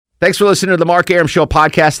Thanks for listening to the Mark Arum Show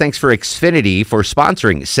podcast. Thanks for Xfinity for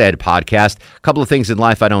sponsoring said podcast. A couple of things in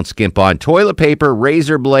life I don't skimp on. Toilet paper,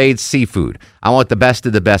 razor blades, seafood. I want the best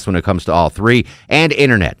of the best when it comes to all three. And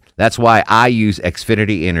internet. That's why I use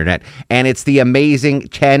Xfinity Internet. And it's the amazing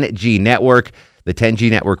 10G network. The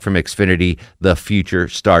 10G network from Xfinity. The future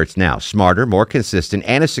starts now. Smarter, more consistent,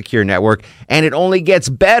 and a secure network. And it only gets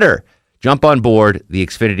better. Jump on board the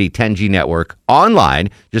Xfinity 10G network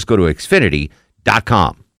online. Just go to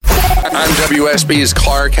Xfinity.com. I'm WSB's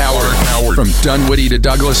Clark Howard. From Dunwoody to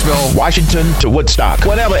Douglasville, Washington to Woodstock,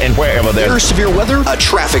 whenever and wherever there's severe weather, a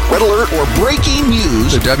traffic red alert, or breaking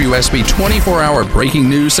news, the WSB 24-hour breaking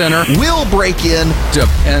news center will break in.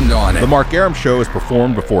 Depend on it. The Mark Arum Show is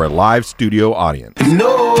performed before a live studio audience.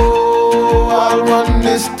 No, I want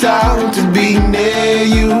this town to be near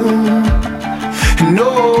you.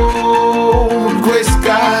 No gray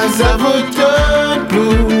skies ever turn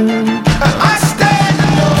blue. I stand alone.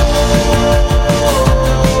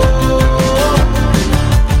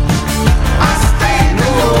 I stand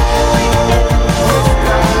alone.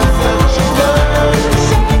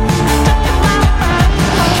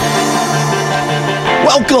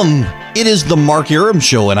 Welcome. It is the Mark Arum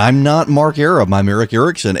Show, and I'm not Mark Arum. I'm Eric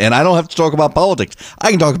Erickson, and I don't have to talk about politics.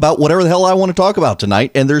 I can talk about whatever the hell I want to talk about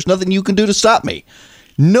tonight, and there's nothing you can do to stop me.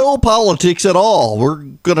 No politics at all. We're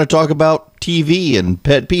going to talk about TV and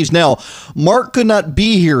pet peeves. Now, Mark could not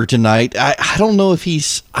be here tonight. I don't know if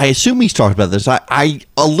I assume he's talked about this. I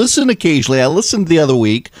listen occasionally. I listened the other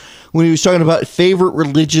week when he was talking about favorite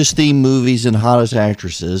religious themed movies and hottest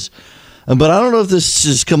actresses. But I don't know if this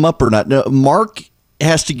has come up or not. No, Mark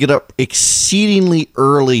has to get up exceedingly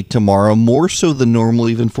early tomorrow, more so than normal,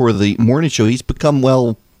 even for the morning show. He's become,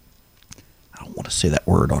 well, I don't want to say that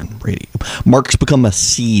word on radio. Mark's become a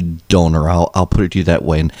seed donor. I'll put it to you that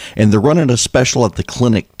way. And they're running a special at the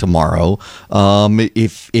clinic tomorrow.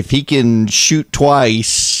 If he can shoot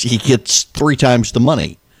twice, he gets 3 times the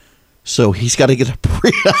money. So he's got to get a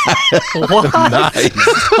What? Nice.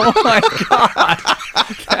 Oh my God.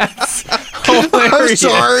 That's hilarious. I'm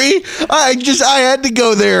sorry. I had to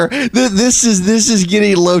go there. This is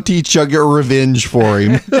getting Low T Chugga revenge for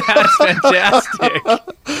him. That's fantastic.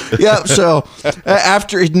 Yeah. So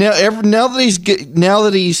after now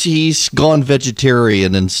that he's gone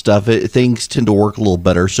vegetarian and stuff, things tend to work a little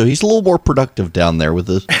better. So he's a little more productive down there with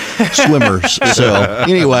the swimmers. So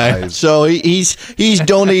anyway, so he's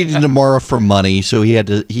donating tomorrow for money. So he had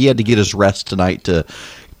to get his rest tonight to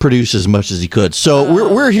produce as much as he could. So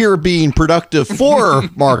we're here being productive for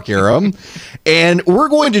Mark Arum, and we're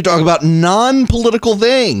going to talk about non-political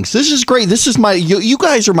things. This is great. This is you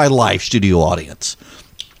guys are my live studio audience.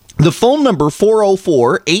 The phone number,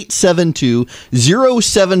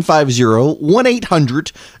 404-872-0750,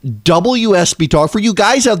 1-800-WSB Talk. For you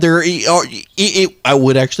guys out there, it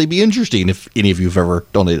would actually be interesting if any of you have ever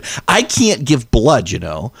donated. I can't give blood, you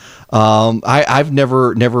know. I've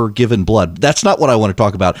never given blood. That's not what I want to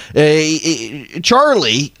talk about.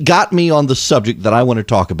 Charlie got me on the subject that I want to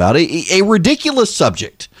talk about, a ridiculous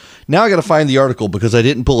subject. Now I got to find the article because I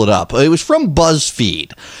didn't pull it up. It was from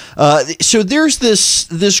BuzzFeed. So there's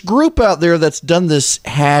this group out there that's done this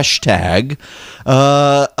hashtag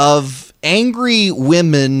of angry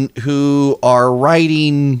women who are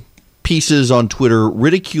writing pieces on Twitter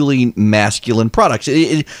ridiculing masculine products.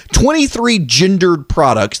 23 gendered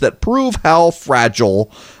products that prove how fragile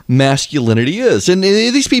masculinity is. And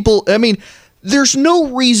these people, I mean, there's no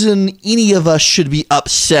reason any of us should be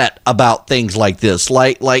upset about things like this,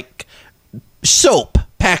 like soap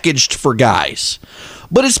packaged for guys.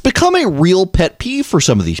 But it's become a real pet peeve for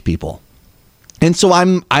some of these people. And so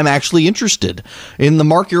I'm actually interested in the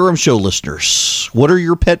Mark Arum Show listeners. What are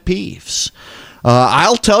your pet peeves?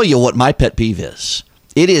 I'll tell you what my pet peeve is.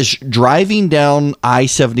 It is driving down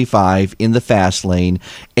I-75 in the fast lane,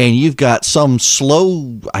 and you've got some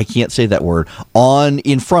slow, I can't say that word, on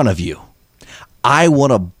in front of you. I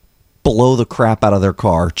want to blow the crap out of their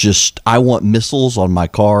car. I want missiles on my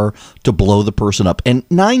car to blow the person up. And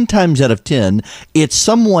 9 times out of 10, it's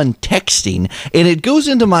someone texting. And it goes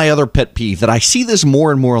into my other pet peeve that I see this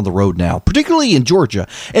more and more on the road now, particularly in Georgia.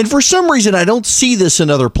 And for some reason, I don't see this in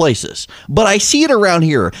other places, but I see it around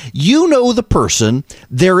here. You know the person,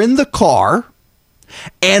 they're in the car,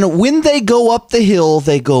 and when they go up the hill,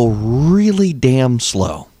 they go really damn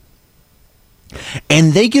slow.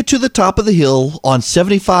 And they get to the top of the hill on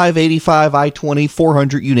 75, 85, I-20,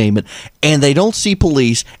 400, you name it, and they don't see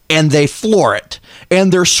police, and they floor it.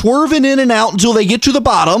 And they're swerving in and out until they get to the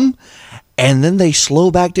bottom, and then they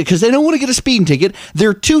slow back because they don't want to get a speeding ticket.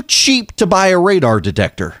 They're too cheap to buy a radar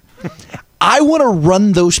detector. I want to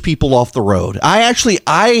run those people off the road. I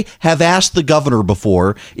have asked the governor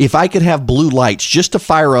before if I could have blue lights just to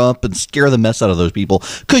fire up and scare the mess out of those people.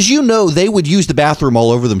 Because they would use the bathroom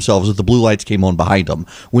all over themselves if the blue lights came on behind them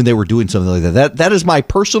when they were doing something like that. That is my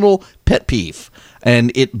personal pet peeve,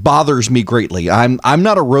 and it bothers me greatly. I'm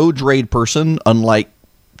not a road rage person, unlike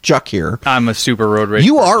Chuck here. I'm a super road rage.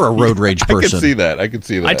 You are a road rage person. I can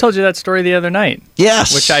see that. I told you that story the other night.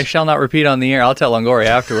 Yes. Which I shall not repeat on the air. I'll tell Longoria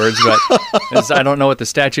afterwards, but I don't know what the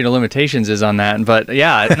statute of limitations is on that. But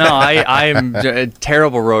yeah, no, I'm a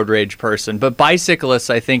terrible road rage person. But bicyclists,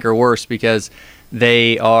 I think, are worse because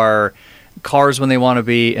they are cars when they want to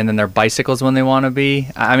be, and then they're bicycles when they want to be.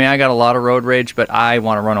 I mean, I got a lot of road rage, but I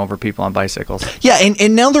want to run over people on bicycles. Yeah,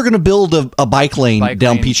 and now they're going to build a bike lane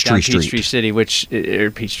down Peachtree Street. Peachtree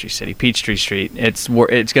Street. It's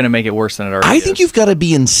going to make it worse than it already is. I think you've got to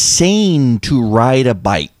be insane to ride a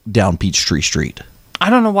bike down Peachtree Street. I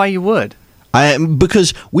don't know why you would.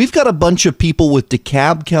 Because we've got a bunch of people with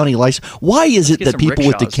DeKalb County license. Why is it that people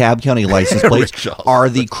with DeKalb County license plates are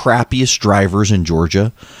the crappiest drivers in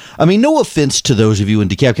Georgia? I mean, no offense to those of you in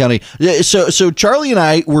DeKalb County. So Charlie and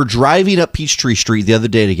I were driving up Peachtree Street the other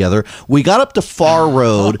day together. We got up to Far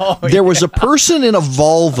Road. There was a person in a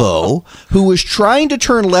Volvo who was trying to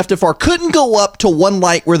turn left at Far, couldn't go up to one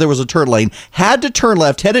light where there was a turn lane, had to turn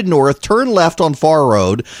left, headed north, turn left on Far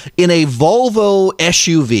Road in a Volvo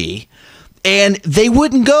SUV. And they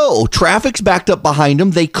wouldn't go. Traffic's backed up behind them.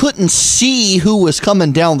 They couldn't see who was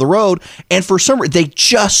coming down the road. And for some reason, they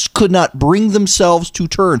just could not bring themselves to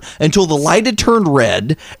turn until the light had turned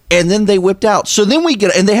red. And then they whipped out. So then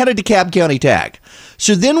and they had a DeKalb County tag.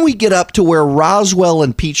 So then we get up to where Roswell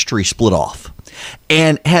and Peachtree split off.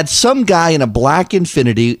 And had some guy in a black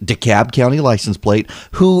Infiniti DeKalb County license plate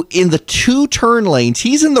who in the two turn lanes,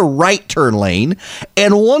 he's in the right turn lane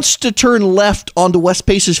and wants to turn left onto West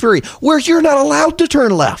Paces Ferry where you're not allowed to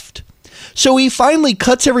turn left. So he finally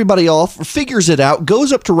cuts everybody off, figures it out,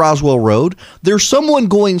 goes up to Roswell Road. There's someone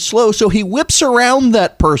going slow, so he whips around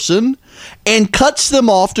that person and cuts them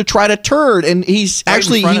off to try to turn. And he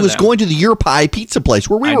was going to the Your Pie pizza place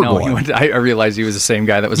where we were going. I realized he was the same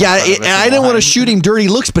guy that was. Yeah, and I didn't want to shoot him dirty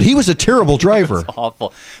looks, but he was a terrible driver. It's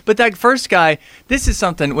awful. But that first guy, this is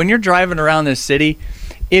something. When you're driving around this city,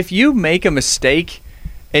 if you make a mistake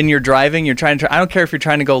and you're driving, I don't care if you're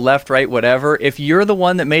trying to go left, right, whatever. If you're the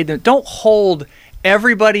one that made them, don't hold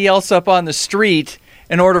everybody else up on the street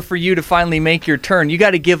in order for you to finally make your turn. You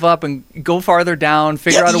got to give up and go farther down,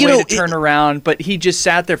 figure out a way to turn around. But he just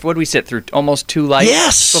sat there. What did we sit through? Almost two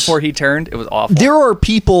lights before he turned. It was awful. There are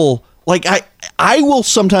people, like I will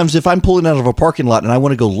sometimes, if I'm pulling out of a parking lot and I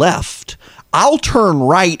want to go left, I'll turn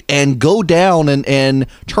right and go down and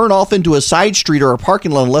turn off into a side street or a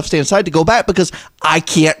parking lot on the left-hand side to go back because I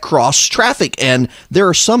can't cross traffic. And there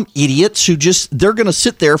are some idiots who they're going to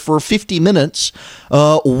sit there for 50 minutes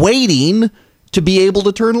waiting to be able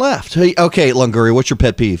to turn left. Hey, okay, Longoria, what's your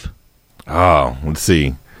pet peeve? Oh, let's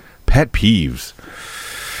see. Pet peeves.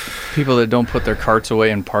 People that don't put their carts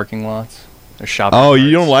away in parking lots. Shopping carts.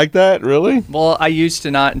 You don't like that, really? Well, I used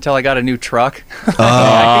to not until I got a new truck.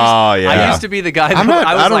 I used to be the guy that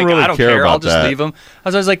I don't care. I'll just leave them.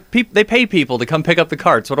 I was like, they pay people to come pick up the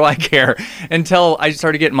carts. What do I care? Until I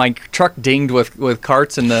started getting my truck dinged with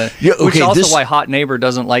carts which is also why Hot Neighbor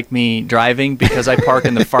doesn't like me driving because I park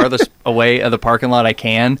in the farthest away of the parking lot I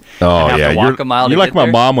can. Oh, and have to walk a mile. You're like my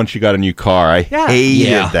mom when she got a new car. I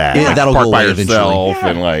hated that. Yeah, that'll park go by away yourself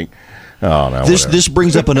eventually. and like. Oh, no, this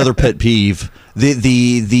brings up another pet peeve.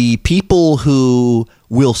 The people who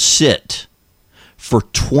will sit for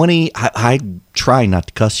 20 I try not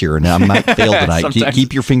to cuss here and I might fail tonight.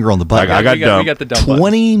 Keep your finger on the button. I got the dumb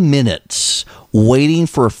 20 minutes waiting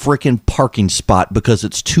for a freaking parking spot because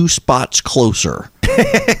it's 2 spots closer.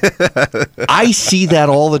 I see that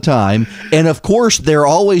all the time, and of course they're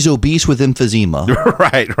always obese with emphysema.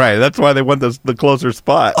 Right. That's why they want the closer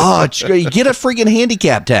spot. Get a freaking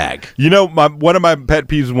handicap tag. You know, one of my pet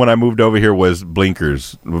peeves when I moved over here was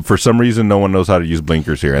blinkers. For some reason, no one knows how to use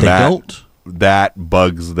blinkers here, and they don't. That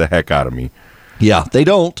bugs the heck out of me. Yeah, they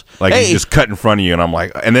don't. Like you just cut in front of you, and I'm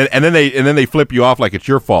like, and then they flip you off like it's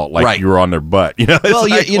your fault, like you were on their butt. You know,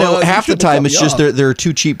 well, half the time it's just they're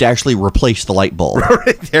too cheap to actually replace the light bulb.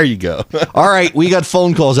 There you go. All right, we got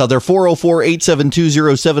phone calls out there: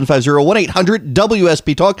 404-872-0750,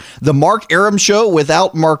 1-800-WSB Talk. The Mark Arum Show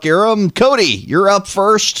without Mark Arum. Cody, you're up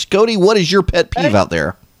first. Cody, what is your pet peeve out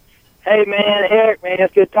there? Hey, man, Eric, man,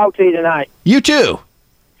 it's good to talk to you tonight. You too.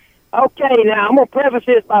 Okay, now I'm going to preface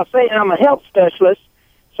this by saying I'm a health specialist,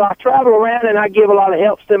 so I travel around and I give a lot of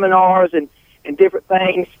health seminars and different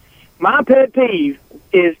things. My pet peeve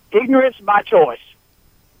is ignorance by choice.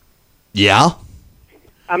 Yeah.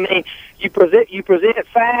 I mean, you present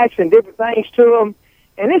facts and different things to them,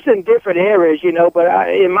 and it's in different areas, but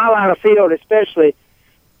in my line of field especially,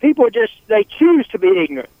 people they choose to be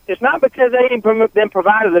ignorant. It's not because they ain't been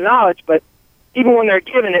provided the knowledge, but even when they're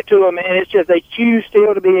giving it to them, man, it's just they choose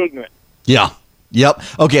still to be ignorant. Yeah. Yep.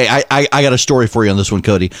 Okay, I got a story for you on this one,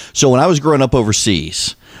 Cody. So when I was growing up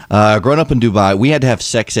overseas, growing up in Dubai, we had to have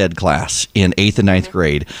sex ed class in 8th and 9th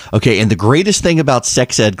grade. Okay, and the greatest thing about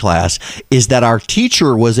sex ed class is that our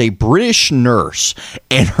teacher was a British nurse,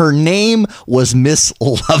 and her name was Miss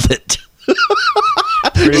Lovett.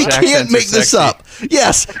 You can't make this up.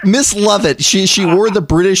 Yes, Miss Lovett. She wore the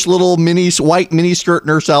British little white mini skirt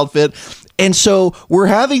nurse outfit. And so we're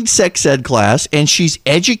having sex ed class, and she's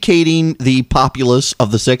educating the populace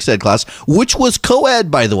of the sex ed class, which was co-ed,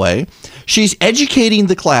 by the way. She's educating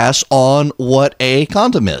the class on what a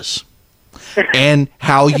condom is and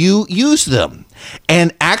how you use them,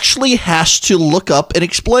 and actually has to look up and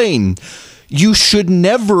explain. You should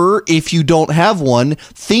never, if you don't have one,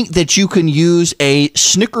 think that you can use a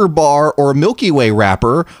Snicker bar or Milky Way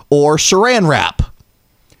wrapper or Saran wrap.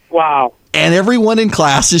 Wow. And everyone in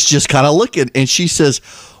class is just kind of looking. And she says,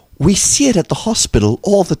 we see it at the hospital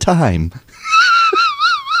all the time.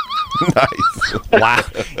 Nice. Wow.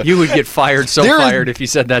 You would get fired fired if you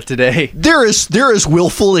said that today. There is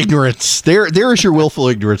willful ignorance. There is your willful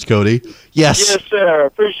ignorance, Cody. Yes. Yes, sir.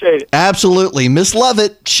 Appreciate it. Absolutely. Miss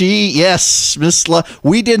Lovett,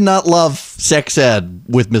 we did not love sex ed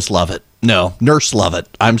with Miss Lovett. No, Nurse Lovett.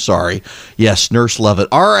 I'm sorry. Yes, Nurse Lovett.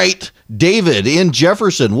 All right, David in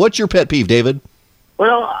Jefferson. What's your pet peeve, David?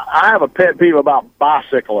 Well, I have a pet peeve about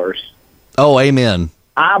bicyclers. Oh, amen.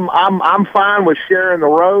 I'm fine with sharing the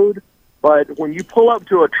road, but when you pull up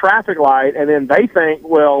to a traffic light and then they think,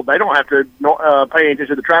 well, they don't have to pay attention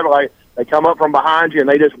to the traffic light. They come up from behind you and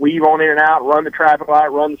they just weave on in and out, run the traffic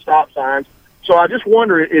light, run the stop signs. So I just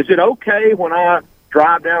wonder, is it okay when I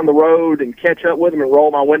drive down the road and catch up with them and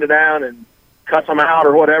roll my window down and cuss them out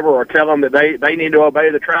or whatever, or tell them that they need to obey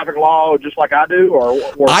the traffic law just like I do?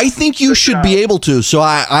 Or I think you should be able to. So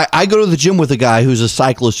I go to the gym with a guy who's a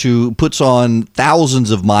cyclist who puts on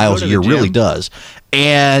thousands of miles a year, really does.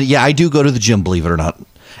 And yeah, I do go to the gym, believe it or not.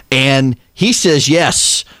 And he says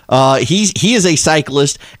yes. He is a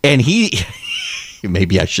cyclist, and he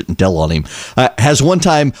maybe I shouldn't tell on him, has one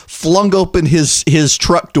time flung open his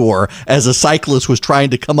truck door as a cyclist was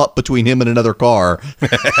trying to come up between him and another car.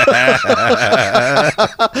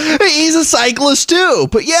 He's a cyclist too,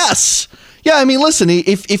 but yes. Yeah, I mean, listen,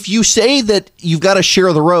 if you say that you've got to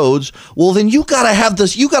share the roads, well, then you got to have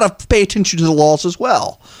this, you got to pay attention to the laws as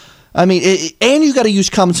well. I mean, and you got to use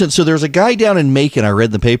common sense. So there's a guy down in Macon, I read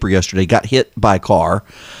in the paper yesterday, got hit by a car,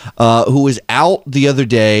 who was out the other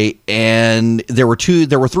day, and there were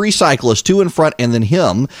three cyclists, two in front and then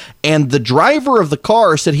him. And the driver of the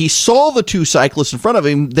car said he saw the two cyclists in front of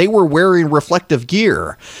him. They were wearing reflective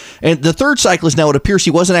gear. And the third cyclist, now it appears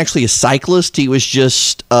he wasn't actually a cyclist. He was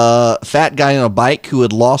just a fat guy on a bike who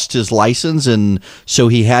had lost his license, and so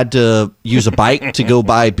he had to use a bike to go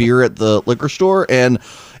buy beer at the liquor store. And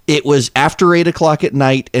it was after 8 o'clock at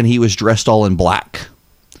night, and he was dressed all in black.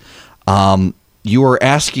 You are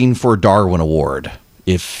asking for a Darwin Award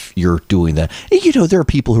if you're doing that. And, you know, there are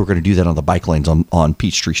people who are going to do that on the bike lanes on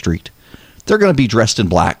Peachtree Street. They're going to be dressed in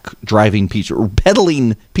black,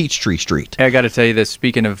 pedaling Peachtree Street. Hey, I got to tell you this.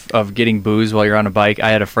 Speaking of getting booze while you're on a bike, I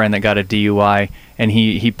had a friend that got a DUI, and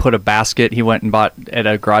he put a basket. He went and bought at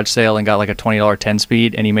a garage sale and got like a $20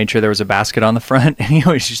 10-speed, and he made sure there was a basket on the front. And he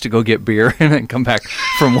always used to go get beer and then come back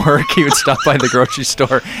from work. He would stop by the grocery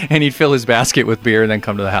store and he'd fill his basket with beer and then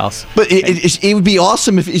come to the house. But it would be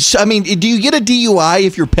awesome if. I mean, do you get a DUI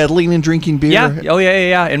if you're pedaling and drinking beer? Yeah. Oh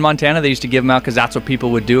yeah. In Montana, they used to give them out because that's what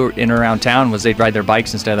people would do in and around town. Was they'd ride their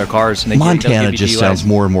bikes instead of their cars. And Montana just sounds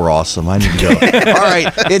more and more awesome. I need to go. All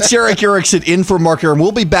right, it's Eric Erickson in for Mark Arum.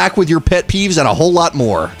 We'll be back with your pet peeves and a whole lot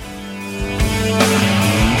more.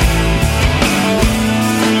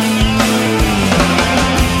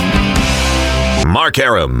 Mark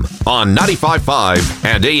Arum on 95.5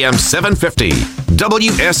 and AM 750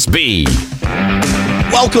 WSB.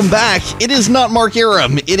 Welcome back. It is not Mark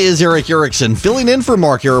Arum. It is Eric Erickson filling in for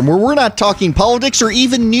Mark Arum, where we're not talking politics or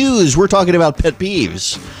even news. We're talking about pet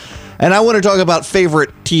peeves. And I want to talk about favorite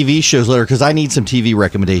TV shows later because I need some TV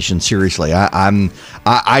recommendations. Seriously,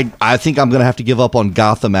 I think I'm going to have to give up on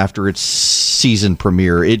Gotham after its season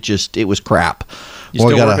premiere. It was crap. You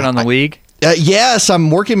still working on the League? Yes, I'm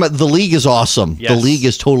working. The League is awesome. Yes. The League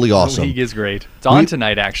is totally awesome. The League is great. It's on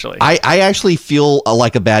tonight, actually. I actually feel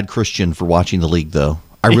like a bad Christian for watching The League, though.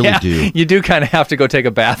 I really do. You do kind of have to go take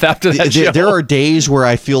a bath after that show. There are days where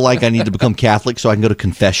I feel like I need to become Catholic so I can go to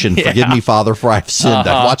confession. Forgive me, Father, for I've sinned.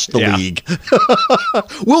 I've watched the league.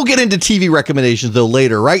 We'll get into TV recommendations though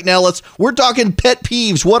later. Right now, we're talking pet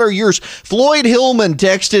peeves. What are yours? Floyd Hillman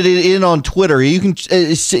texted it in on Twitter. You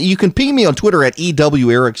can ping me on Twitter at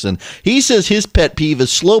EW Erickson. He says his pet peeve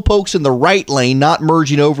is slow pokes in the right lane, not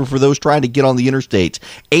merging over for those trying to get on the interstates.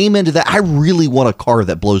 Amen to that. I really want a car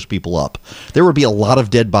that blows people up. There would be a lot of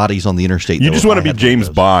dead bodies on the interstate. You just want to be James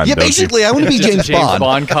Bond. Yeah, basically, I want to be James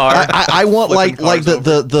Bond car. I want like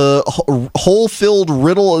the hole-filled,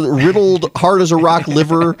 riddled, hard as a rock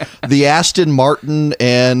liver, the Aston Martin,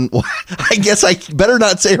 and I guess I better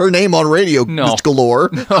not say her name on radio. No. Galore.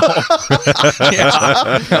 No.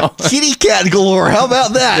 Kitty cat galore. How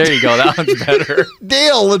about that? There you go. That one's better.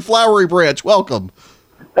 Dale at Flowery Branch, welcome.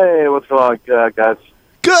 Hey, what's going on, guys?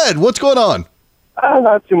 Good. What's going on?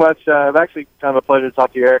 Not too much. It's actually kind of a pleasure to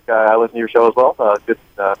talk to you, Eric. I listen to your show as well. Good.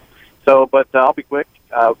 But I'll be quick.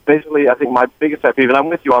 Basically, I think my biggest pet peeve, and I'm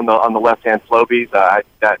with you on the left-hand flobies.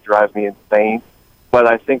 That drives me insane. But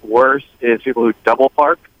I think worse is people who double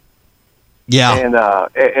park. Yeah. And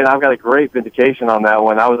I've got a great vindication on that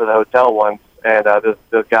one. I was at a hotel once, and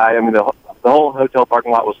the guy, the whole hotel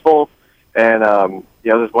parking lot was full, and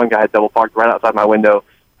this one guy had double parked right outside my window.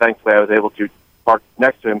 Thankfully, I was able to park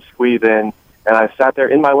next to him, squeeze in, and I sat there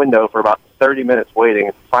in my window for about 30 minutes waiting.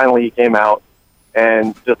 And finally, he came out,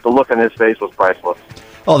 and just the look on his face was priceless.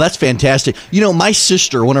 Oh, that's fantastic. My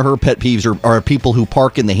sister, one of her pet peeves are people who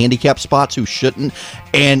park in the handicap spots who shouldn't.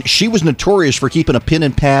 And she was notorious for keeping a pen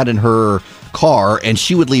and pad in her car, and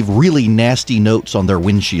she would leave really nasty notes on their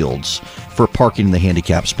windshields for parking in the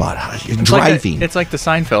handicap spot. Driving. It's like the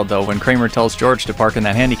Seinfeld, though, when Kramer tells George to park in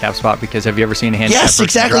that handicap spot because have you ever seen a handicap Yes,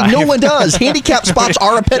 exactly. drive? No one does. Handicap spots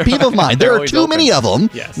are a pet peeve of mine. There are too many of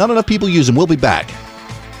them. Yes. Not enough people use them. We'll be back.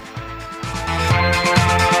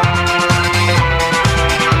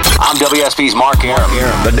 I'm WSB's Mark Arum.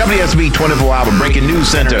 The WSB 24-hour breaking news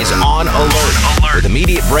center Is on alert. With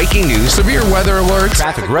immediate breaking news, Severe weather alerts.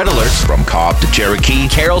 traffic red alerts, from Cobb to Cherokee.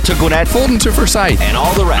 Carroll to Gwinnett, Fulton to Forsyth. and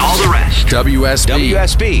all the rest. WSB.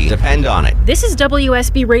 WSB. Depend on it. This is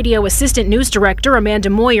WSB Radio Assistant News Director Amanda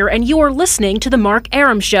Moyer, and you are listening to The Mark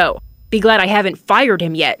Arum Show. Be glad I haven't fired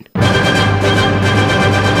him yet.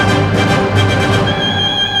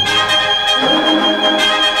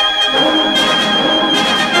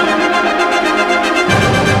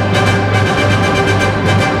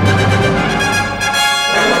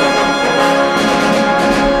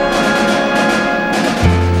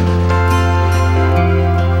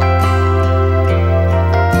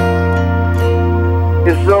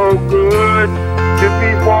 It's so good to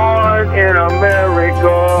be born in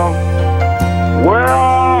America, where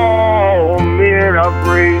all men are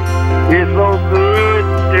free. It's so good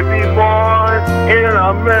to be born in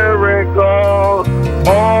America,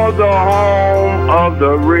 all the home of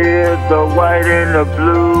the red, the white, and the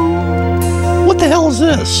blue. What the hell is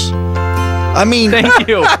this? Thank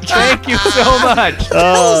you. Thank you so much.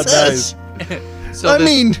 Oh, nice. So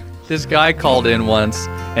this guy called in once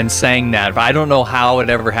and sang that. I don't know how it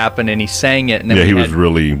ever happened, and he sang it. And then he was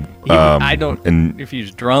really. I don't. If he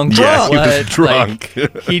was drunk. Yeah, or he was what. drunk.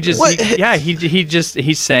 He just.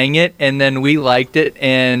 He sang it, and then we liked it,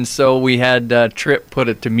 and so we had Trip put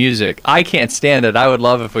it to music. I can't stand it. I would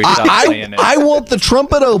love if we stopped playing it. I want the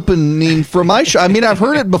trumpet opening for my show. I've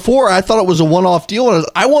heard it before. I thought it was a one-off deal.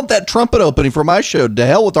 I want that trumpet opening for my show. To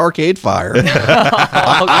hell with Arcade Fire.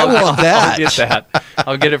 I want that. I'll get that.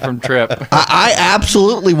 I'll get it from Trip. I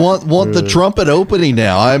absolutely want the trumpet opening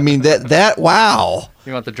now. That wow.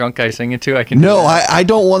 You want the drunk guy singing too? I can. No, I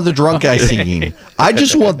don't want the drunk guy singing. I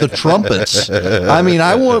just want the trumpets.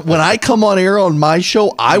 I want when I come on air on my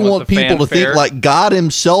show, I want people to think like God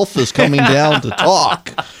himself is coming down to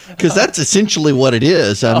talk. Because that's essentially what it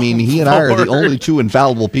is. He and I are the only two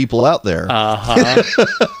infallible people out there.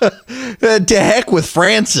 To heck with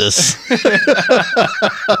Francis.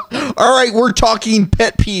 All right, we're talking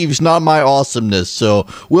pet peeves, not my awesomeness. So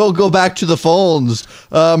we'll go back to the phones.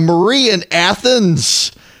 Marie in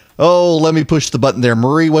Athens. Oh, let me push the button there.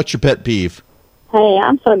 Marie, what's your pet peeve? Hey,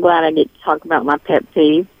 I'm so glad I get to talk about my pet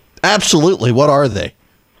peeve. Absolutely. What are they?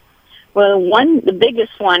 Well, the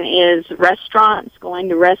biggest one is restaurants, going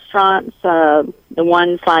to restaurants, the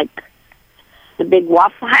ones like the big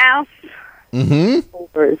Waffle House,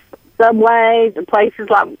 or Subways, or places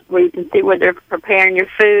like where you can see where they're preparing your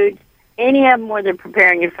food. Any of them where they're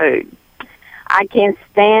preparing your food. I can't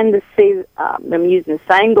stand to see them using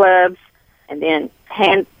the same gloves and then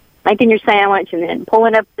making your sandwich and then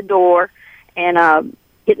pulling up the door and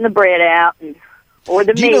getting the bread out and or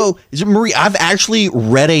the Do meat. you know, Marie, I've actually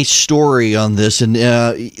read a story on this, and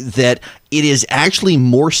that it is actually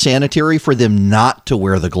more sanitary for them not to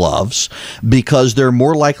wear the gloves because they're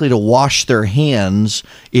more likely to wash their hands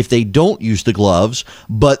if they don't use the gloves.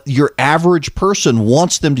 But your average person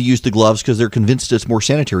wants them to use the gloves because they're convinced it's more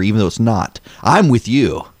sanitary, even though it's not. I'm with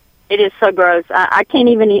you. It is so gross. I can't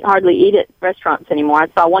even hardly eat at restaurants anymore. I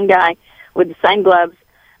saw one guy with the same gloves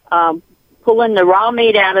pulling the raw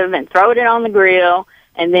meat out of it and throwing it on the grill,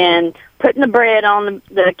 and then putting the bread on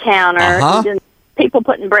the counter. And then people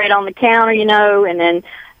putting bread on the counter, and then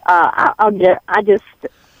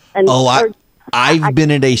I've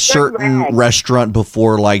been at a certain restaurant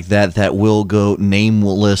before like that will go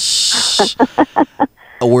nameless.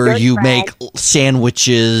 Where you make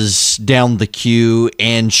sandwiches down the queue,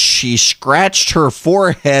 and she scratched her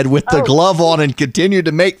forehead with the glove on and continued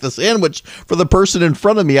to make the sandwich for the person in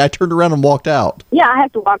front of me. I turned around and walked out. Yeah, I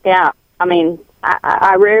have to walk out. I mean,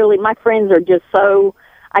 I rarely, my friends are just so,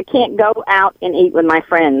 I can't go out and eat with my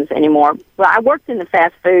friends anymore. Well, I worked in the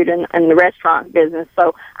fast food and the restaurant business,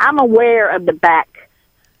 so I'm aware of the back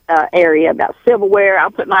area about silverware.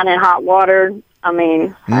 I'll put mine in hot water. I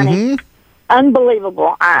mean, honey,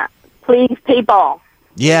 unbelievable. Please, people.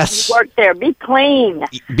 Yes. You work there. Be clean.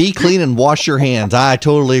 Be clean and wash your hands. I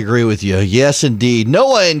totally agree with you. Yes, indeed.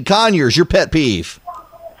 Noah and Conyers, your pet peeve.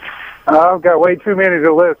 I've got way too many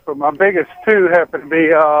to list, but my biggest two happen to be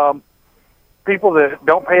people that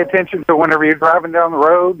don't pay attention to whenever you're driving down the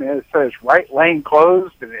road and it says right lane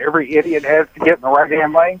closed and every idiot has to get in the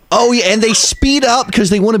right-hand lane. Oh, yeah, and they speed up because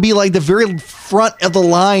they want to be like the very front of the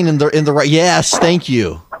line in the right. Yes, thank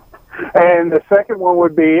you. And the second one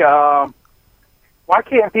would be, why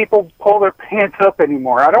can't people pull their pants up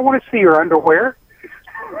anymore? I don't want to see your underwear.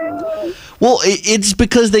 Well, it's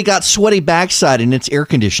because they got sweaty backside and it's air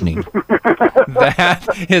conditioning. That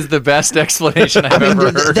is the best explanation I've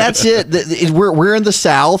ever heard. That's it. We're in the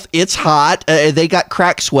South. It's hot. They got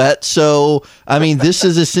crack sweat. So, I mean, this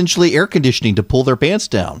is essentially air conditioning to pull their pants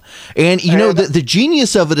down. And, the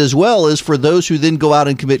genius of it as well is for those who then go out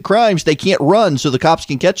and commit crimes, they can't run so the cops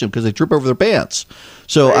can catch them because they trip over their pants.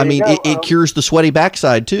 So, I mean, it cures the sweaty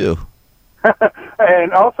backside, too.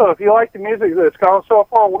 And also, if you like the music that's gone so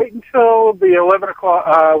far, wait until the 11 o'clock,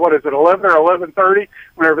 11 or 11:30,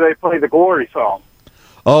 whenever they play the Glory song.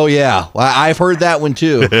 Oh, yeah. I've heard that one,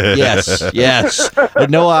 too. Yes.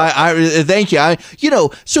 No, I thank you.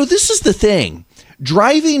 So this is the thing.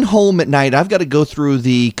 Driving home at night, I've got to go through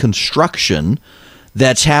the construction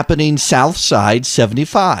that's happening south side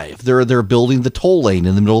 75. They're building the toll lane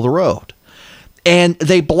in the middle of the road. And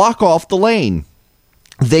they block off the lane.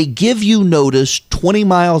 They give you notice 20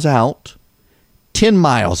 miles out, 10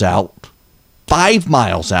 miles out, 5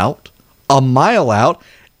 miles out, a mile out,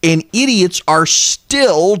 and idiots are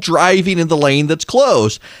still driving in the lane that's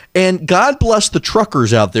closed. And God bless the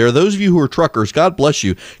truckers out there. Those of you who are truckers, God bless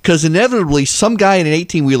you. Because inevitably, some guy in an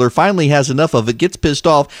 18-wheeler finally has enough of it, gets pissed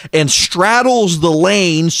off, and straddles the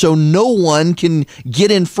lane so no one can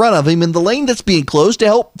get in front of him in the lane that's being closed to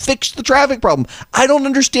help fix the traffic problem. I don't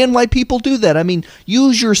understand why people do that. I mean,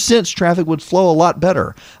 use your sense. Traffic would flow a lot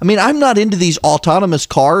better. I mean, I'm not into these autonomous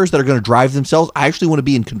cars that are going to drive themselves. I actually want to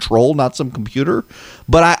be in control, not some computer.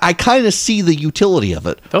 But I kind of see the utility of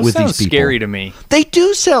it Those with sound these people. scary to me. They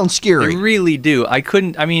do sound scary. They really do.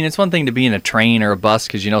 It's one thing to be in a train or a bus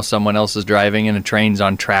because someone else is driving and a train's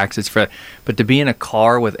on tracks. But to be in a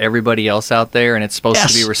car with everybody else out there and it's supposed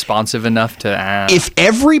to be responsive enough to... If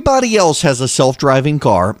everybody else has a self-driving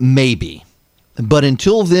car, maybe. But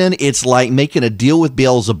until then, it's like making a deal with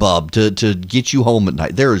Beelzebub to get you home at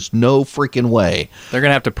night. There is no freaking way. They're going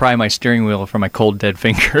to have to pry my steering wheel from my cold, dead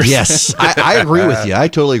fingers. Yes, I agree with you. I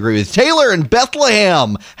totally agree with you. Taylor in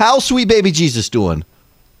Bethlehem. How's sweet baby Jesus doing?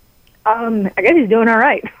 I guess he's doing all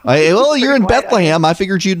right. Well, you're in Bethlehem. I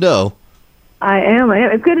figured you'd know. I am.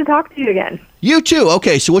 It's good to talk to you again. You too.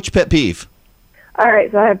 Okay, so what's your pet peeve? All right,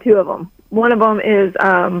 so I have two of them. One of them is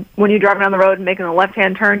when you're driving down the road and making a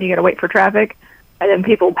left-hand turn, you got to wait for traffic, and then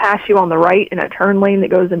people pass you on the right in a turn lane that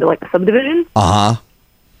goes into like a subdivision. So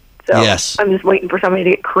yes. I'm just waiting for somebody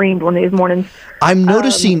to get creamed one of these mornings. I'm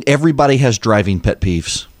noticing everybody has driving pet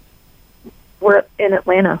peeves. We're in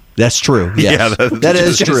Atlanta. That's true. Yes. Yeah, that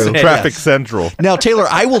is true. Traffic Central. Now, Taylor,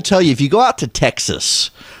 I will tell you, if you go out to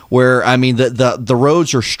Texas, where, I mean, the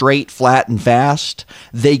roads are straight, flat, and fast,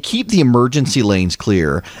 they keep the emergency lanes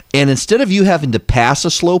clear. And instead of you having to pass a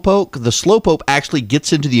slowpoke, the slowpoke actually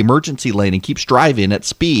gets into the emergency lane and keeps driving at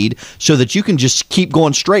speed so that you can just keep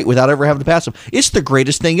going straight without ever having to pass them. It's the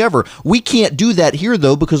greatest thing ever. We can't do that here,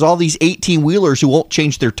 though, because all these 18-wheelers who won't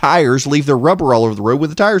change their tires leave their rubber all over the road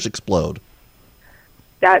when the tires explode.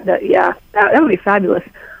 That would be fabulous.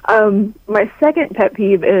 My second pet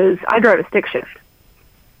peeve is I drive a stick shift.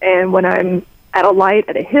 And when I'm at a light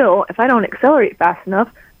at a hill, if I don't accelerate fast enough,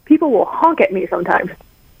 people will honk at me sometimes.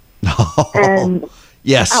 And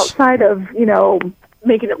yes. outside of,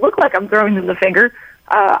 making it look like I'm throwing them the finger,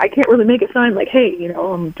 I can't really make a sign like, hey,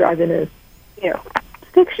 I'm driving a,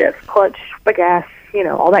 stick shift, clutch, gas,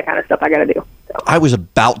 all that kind of stuff I got to do. I was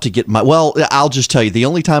about to get I'll just tell you, the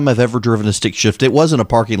only time I've ever driven a stick shift, it was in a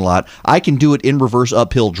parking lot. I can do it in reverse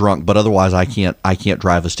uphill drunk, but otherwise I can't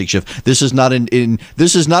drive a stick shift. This is not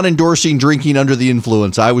this is not endorsing drinking under the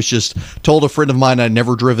influence. I was just told a friend of mine I'd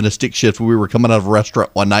never driven a stick shift when we were coming out of a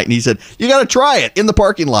restaurant one night, and he said, "You got to try it in the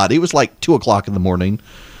parking lot." It was like 2:00 in the morning.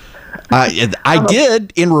 I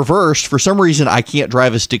did in reverse. For some reason, I can't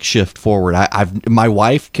drive a stick shift forward. My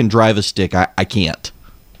wife can drive a stick. I can't.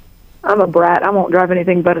 I'm a brat. I won't drive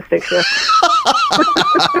anything but a stick shift.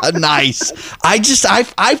 Nice.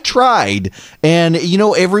 I've tried, and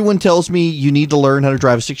everyone tells me you need to learn how to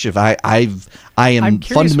drive a stick shift. I am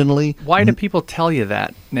fundamentally. Why do people tell you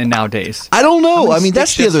that nowadays? I don't know. I mean,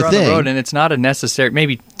 that's the other thing. And it's not a necessary.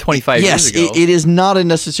 Maybe 25 years ago. Yes, it is not a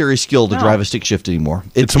necessary skill to drive a stick shift anymore.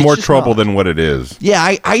 It's more trouble than what it is.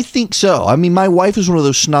 Yeah, I think so. I mean, my wife is one of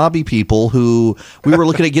those snobby people who we were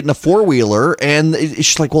looking at getting a 4-wheeler, and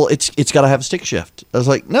she's like, "Well, it's got to have a stick shift." I was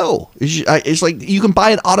like, "No." It's like you can buy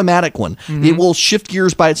an automatic one. Mm-hmm. It will shift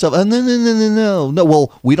gears by itself. No.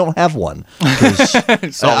 Well, we don't have one.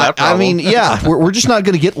 I mean, yeah, we're just not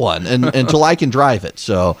going to get one until I can drive it.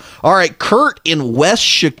 So, all right, Kurt in West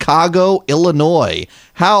Chicago, Illinois.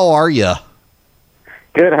 How are you?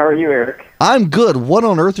 Good. How are you, Eric? I'm good. What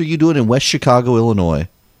on earth are you doing in West Chicago, Illinois?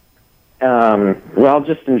 Well,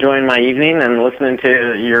 just enjoying my evening and listening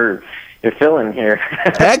to your fill-in here.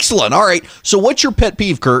 Excellent. All right. So what's your pet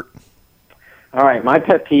peeve, Kurt? All right. My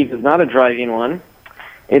pet peeve is not a driving one.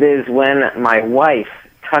 It is when my wife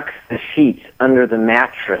tucks the sheets under the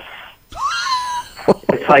mattress.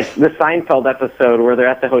 It's like the Seinfeld episode where they're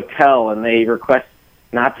at the hotel and they request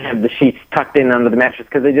not to have the sheets tucked in under the mattress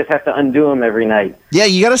because they just have to undo them every night. Yeah,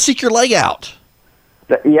 you got to stick your leg out.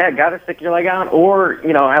 Yeah, got to stick your leg out. Or,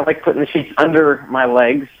 I like putting the sheets under my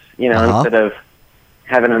legs, instead of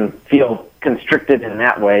having them feel constricted in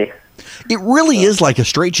that way. It really is like a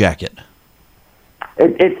straitjacket.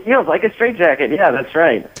 It feels like a straitjacket. Yeah, that's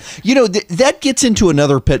right. That gets into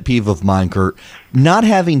another pet peeve of mine, Kurt. Not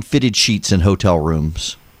having fitted sheets in hotel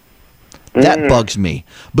rooms. That bugs me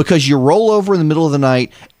because you roll over in the middle of the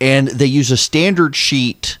night and they use a standard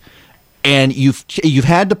sheet, and you've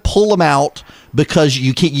had to pull them out because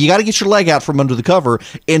you got to get your leg out from under the cover,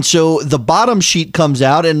 and so the bottom sheet comes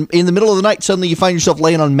out, and in the middle of the night suddenly you find yourself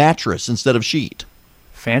laying on mattress instead of sheet.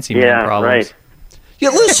 Fancy man problems. Right. Yeah,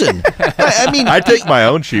 listen. I mean, I take my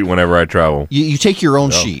own sheet whenever I travel. You take your own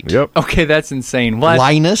sheet. Yep. Okay, that's insane. What?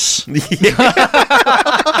 Linus?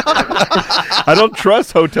 I don't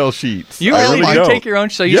trust hotel sheets. You really do take your own?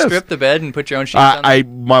 So you strip the bed and put your own sheets on there?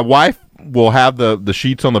 My wife will have the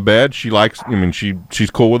sheets on the bed. She likes. I mean, she's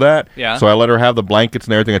cool with that. Yeah. So I let her have the blankets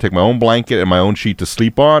and everything. I take my own blanket and my own sheet to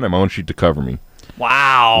sleep on and my own sheet to cover me.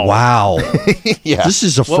 Wow. Yeah. This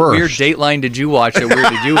is a first. What weird Dateline did you watch that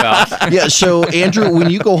weirded you out? Yeah, so Andrew,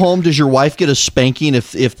 when you go home, does your wife get a spanking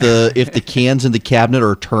if the cans in the cabinet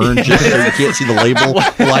are turned just so you can't see the label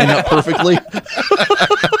line up perfectly?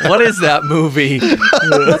 What is that movie?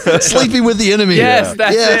 Sleeping with the Enemy. Yes,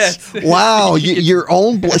 that's it. Wow, your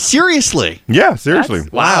own seriously? Yeah, seriously.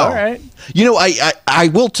 Wow. All right. I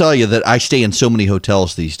will tell you that I stay in so many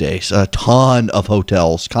hotels these days, a ton of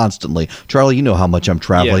hotels constantly. Charlie, you know how much I'm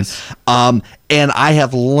traveling. Yes. And I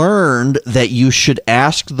have learned that you should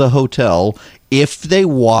ask the hotel if they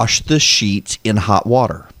wash the sheets in hot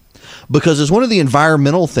water. Because it's one of the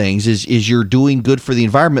environmental things is you're doing good for the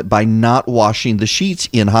environment by not washing the sheets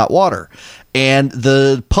in hot water. And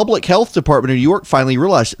the public health department in New York finally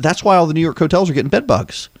realized that's why all the New York hotels are getting bed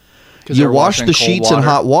bugs. You wash the sheets in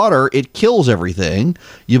hot water, it kills everything.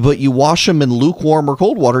 But you wash them in lukewarm or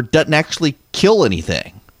cold water, doesn't actually kill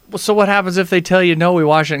anything. Well, so what happens if they tell you, no, we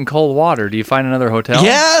wash it in cold water? Do you find another hotel?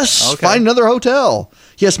 Yes, okay. Find another hotel.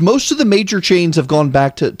 Yes, most of the major chains have gone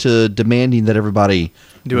back to demanding that everybody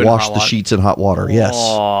wash the sheets in hot water. Yes.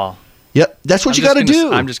 Aww. Yep, that's what you got to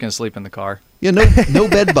do. I'm just going to sleep in the car. Yeah, no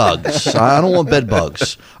bed bugs. I don't want bed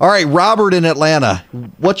bugs. All right, Robert in Atlanta,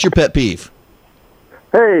 what's your pet peeve?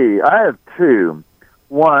 Hey, I have two.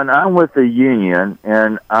 One, I'm with the union,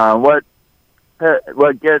 and what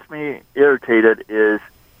gets me irritated is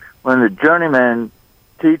when the journeyman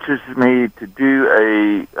teaches me to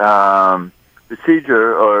do a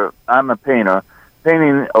procedure, or I'm a painter,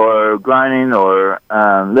 painting or grinding or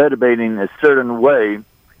lead abating a certain way,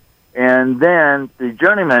 and then the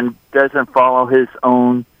journeyman doesn't follow his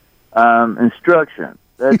own instruction.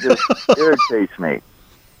 That just irritates me.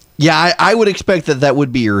 Yeah, I would expect that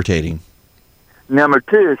would be irritating. Number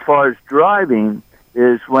two, as far as driving,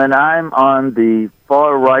 is when I'm on the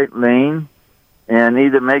far right lane and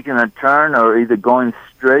either making a turn or either going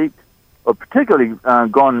straight, or particularly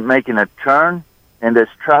making a turn, and there's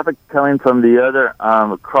traffic coming from the other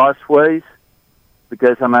crossways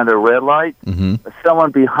because I'm at a red light.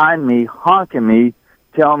 Someone behind me honking me,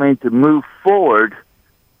 telling me to move forward,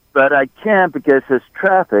 but I can't because there's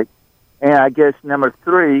traffic. And I guess number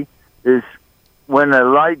three is when the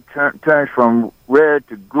light turns from red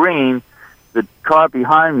to green, the car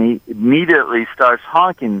behind me immediately starts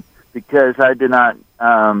honking because I did not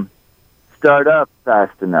start up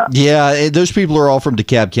fast enough. Yeah, those people are all from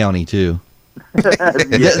DeKalb County, too.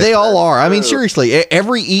 They all are. I mean, seriously,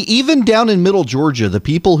 even down in Middle Georgia, the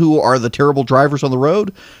people who are the terrible drivers on the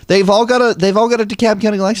road, they've all got a DeKalb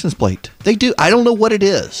County license plate. They do. I don't know what it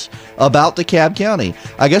is about DeKalb County.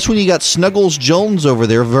 I guess when you got Snuggles Jones over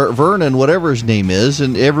there, Vernon, whatever his name is,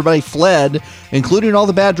 and everybody fled, including all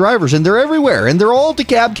the bad drivers, and they're everywhere, and they're all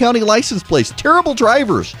DeKalb County license plates. Terrible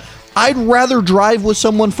drivers. I'd rather drive with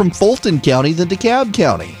someone from Fulton County than DeKalb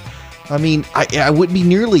County. I mean, I wouldn't be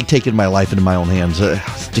nearly taking my life into my own hands.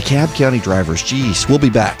 DeKalb County drivers, geez. We'll be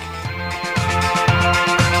back.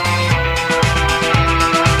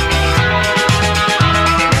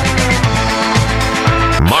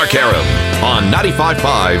 Mark Arum on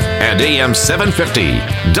 95.5 and AM 750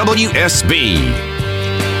 WSB.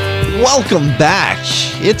 Welcome back.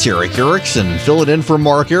 It's Eric Erickson filling in for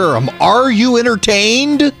Mark Arum. Are you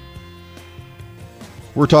entertained?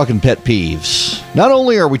 We're talking pet peeves. Not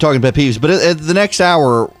only are we talking pet peeves, but at the next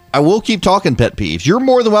hour, I will keep talking pet peeves. You're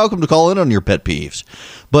more than welcome to call in on your pet peeves.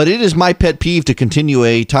 But it is my pet peeve to continue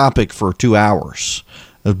a topic for 2 hours.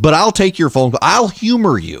 But I'll take your phone call. I'll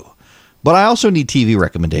humor you. But I also need TV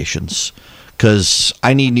recommendations because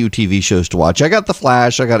I need new TV shows to watch. I got The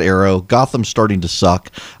Flash. I got Arrow. Gotham's starting to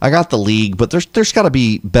suck. I got The League. But there's got to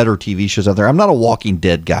be better TV shows out there. I'm not a Walking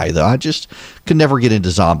Dead guy, though. I just could never get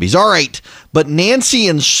into zombies. All right. But Nancy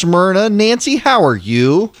in Smyrna. Nancy, how are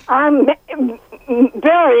you? I'm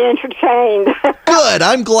very entertained. Good.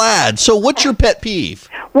 I'm glad. So what's your pet peeve?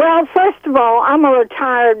 Well, first of all, I'm a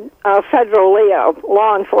retired federal LEO,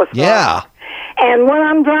 law enforcement. Yeah. And when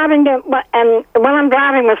I'm driving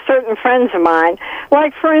with certain friends of mine,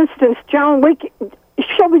 like for instance, Joan,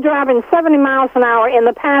 she'll be driving 70 miles an hour in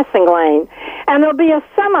the passing lane, and there'll be a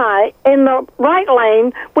semi in the right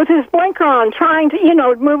lane with his blinker on, trying to,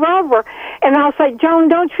 move over. And I'll say, Joan,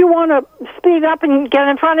 don't you want to speed up and get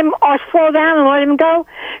in front of him, or slow down and let him go?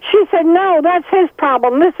 She said, no, that's his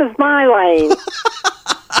problem. This is my lane.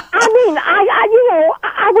 I mean,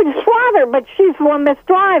 I would slaughter, but she's the one that's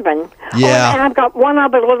driving. Yeah. And I've got one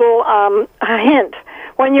other little hint.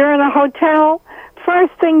 When you're in a hotel,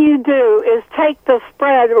 first thing you do is take the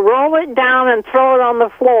spread, roll it down, and throw it on the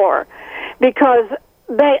floor. Because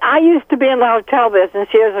I used to be in the hotel business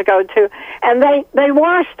years ago, too, and they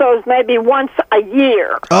wash those maybe once a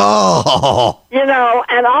year. Oh.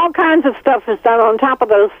 And all kinds of stuff is done on top of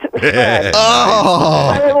those spreads.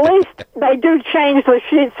 Oh. But at least they do change the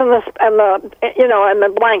sheets and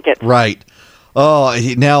the blanket. Right. Oh,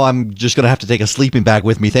 now I'm just going to have to take a sleeping bag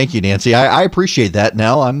with me. Thank you, Nancy. I appreciate that.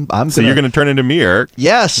 Now So you're going to turn into me, Eric?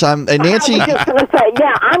 Yes, I'm. And Nancy. I was just going to say,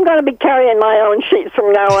 yeah, I'm going to be carrying my own sheets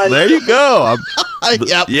from now on. There you go.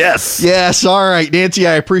 Yep. Yes. Yes. All right, Nancy.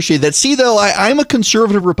 I appreciate that. See, though, I'm a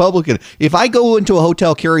conservative Republican. If I go into a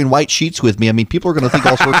hotel carrying white sheets with me, I mean, people are going to think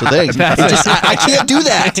all sorts of things. I can't do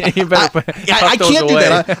that. You better I can't do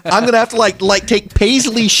that. I'm going to have to like take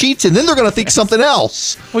Paisley sheets, and then they're going to think something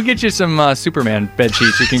else. We'll get you some Superman bed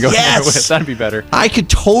sheets you can go there with. That'd be better. I could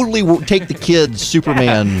totally take the kids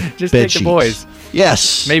Superman Just bed take sheets. the boys.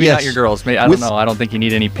 Yes. Maybe yes. not your girls. I don't know. I don't think you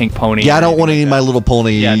need any pink pony. Yeah, I don't want any of My Little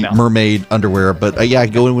Pony no. mermaid underwear. But I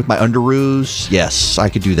could go in with my underoos. Yes, I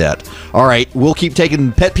could do that. All right, we'll keep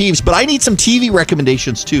taking pet peeves. But I need some TV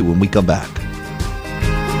recommendations, too, when we come back.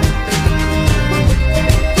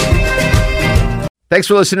 Thanks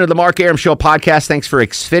for listening to the Mark Arum Show podcast. Thanks for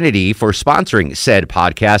Xfinity for sponsoring said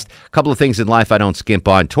podcast. A couple of things in life I don't skimp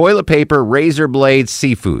on. Toilet paper, razor blades,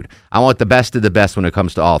 seafood. I want the best of the best when it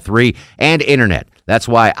comes to all three. And internet. That's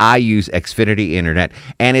why I use Xfinity Internet.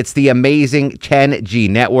 And it's the amazing 10G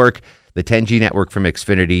network. The 10G network from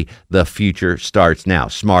Xfinity, the future starts now.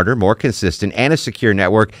 Smarter, more consistent, and a secure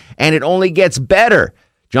network. And it only gets better.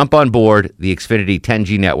 Jump on board the Xfinity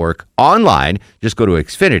 10G network online. Just go to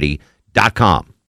Xfinity.com.